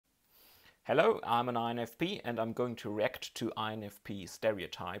Hello, I'm an INFP and I'm going to react to INFP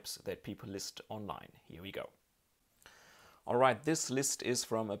stereotypes that people list online. Here we go. Alright, this list is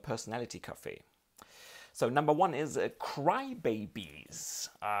from a personality cafe. So number one is crybabies.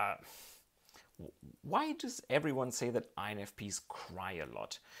 Why does everyone say that INFPs cry a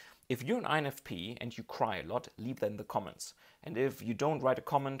lot? If you're an INFP and you cry a lot, leave that in the comments. And if you don't write a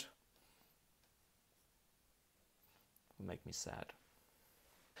comment, it will make me sad.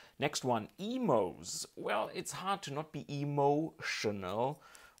 Next one, emos. Well, it's hard to not be emotional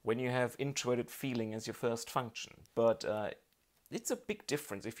when you have introverted feeling as your first function. But it's a big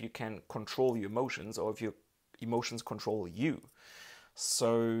difference if you can control your emotions or if your emotions control you.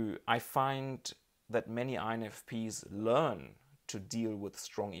 So I find that many INFPs learn to deal with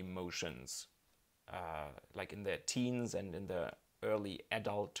strong emotions, like in their teens and in their early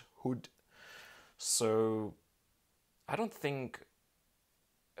adulthood. So I don't think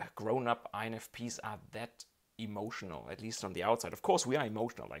grown-up INFPs are that emotional, at least on the outside. Of course, we are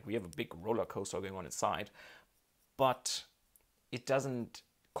emotional, like we have a big roller coaster going on inside, but it doesn't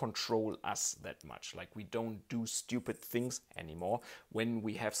control us that much. Like we don't do stupid things anymore when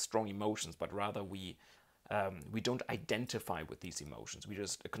we have strong emotions, but rather we don't identify with these emotions. We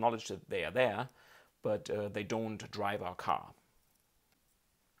just acknowledge that they are there, but they don't drive our car.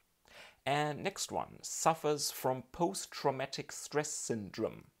 And next one, suffers from post-traumatic stress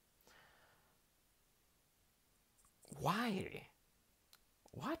syndrome. Why?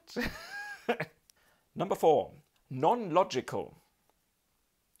 What? Number 4, non-logical.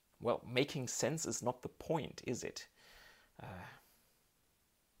 Well, making sense is not the point, is it?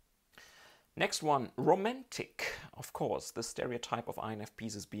 Next one, romantic. Of course, the stereotype of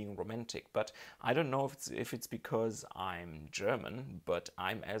INFPs is being romantic, but I don't know if it's because I'm German, but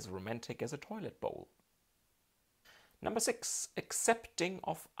I'm as romantic as a toilet bowl. Number 6, accepting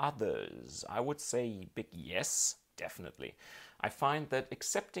of others. I would say big yes, definitely. I find that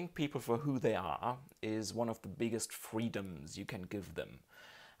accepting people for who they are is one of the biggest freedoms you can give them.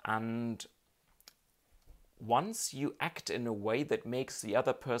 And once you act in a way that makes the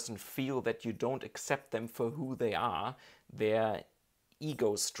other person feel that you don't accept them for who they are, their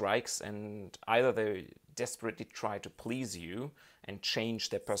ego strikes and either they desperately try to please you and change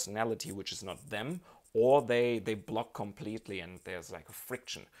their personality, which is not them, or they block completely and there's like a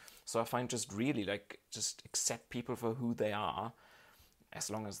friction. So I find just accept people for who they are, as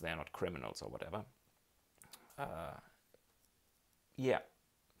long as they're not criminals or whatever. Yeah,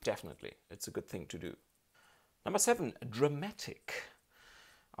 definitely. It's a good thing to do. Number 7, dramatic.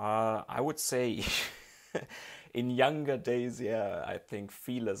 I would say in younger days, yeah, I think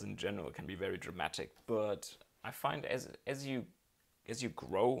feelers in general can be very dramatic. But I find as you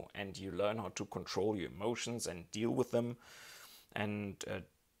grow and you learn how to control your emotions and deal with them, and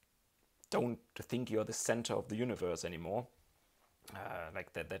don't think you're the center of the universe anymore,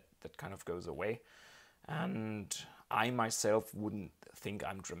 like that kind of goes away. And I myself wouldn't think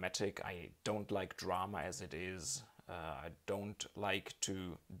I'm dramatic. I don't like drama as it is. I don't like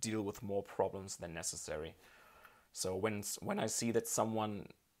to deal with more problems than necessary. So when I see that someone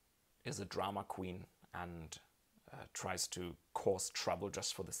is a drama queen and tries to cause trouble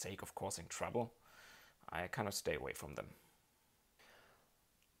just for the sake of causing trouble, I kind of stay away from them.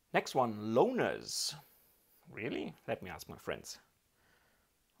 Next one, loners. Really? Let me ask my friends.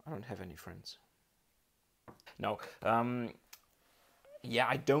 I don't have any friends. No, yeah,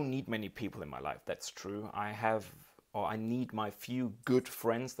 I don't need many people in my life, that's true. I need my few good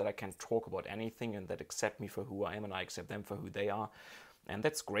friends that I can talk about anything and that accept me for who I am and I accept them for who they are. And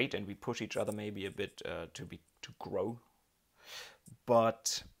that's great, and we push each other maybe a bit to grow.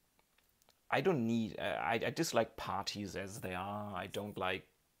 But I don't need, I dislike parties as they are. I don't like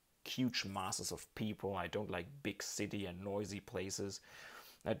huge masses of people. I don't like big city and noisy places.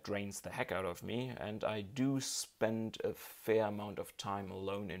 That drains the heck out of me, and I do spend a fair amount of time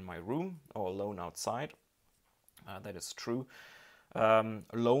alone in my room or alone outside. That is true.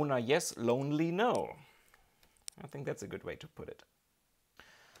 Loner, yes. Lonely, no. I think that's a good way to put it.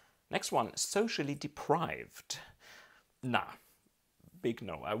 Next one, socially deprived. Nah, big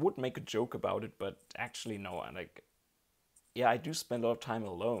no. I would make a joke about it, but actually no. Yeah, I do spend a lot of time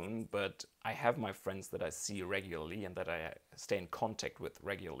alone, but I have my friends that I see regularly and that I stay in contact with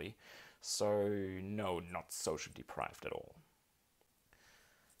regularly. So no, not socially deprived at all.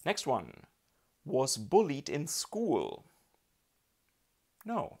 Next one, was bullied in school.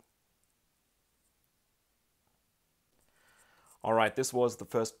 No. All right, this was the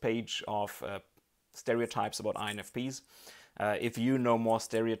first page of stereotypes about INFPs. If you know more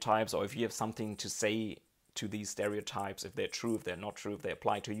stereotypes or if you have something to say to these stereotypes, if they're true, if they're not true, if they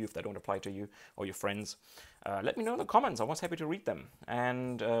apply to you, if they don't apply to you or your friends. Let me know in the comments. I'm always happy to read them.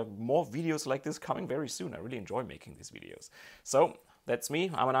 And more videos like this coming very soon. I really enjoy making these videos. So that's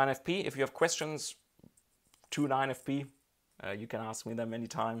me. I'm an INFP. If you have questions to an INFP, you can ask me them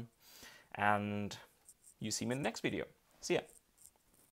anytime. And you see me in the next video. See ya.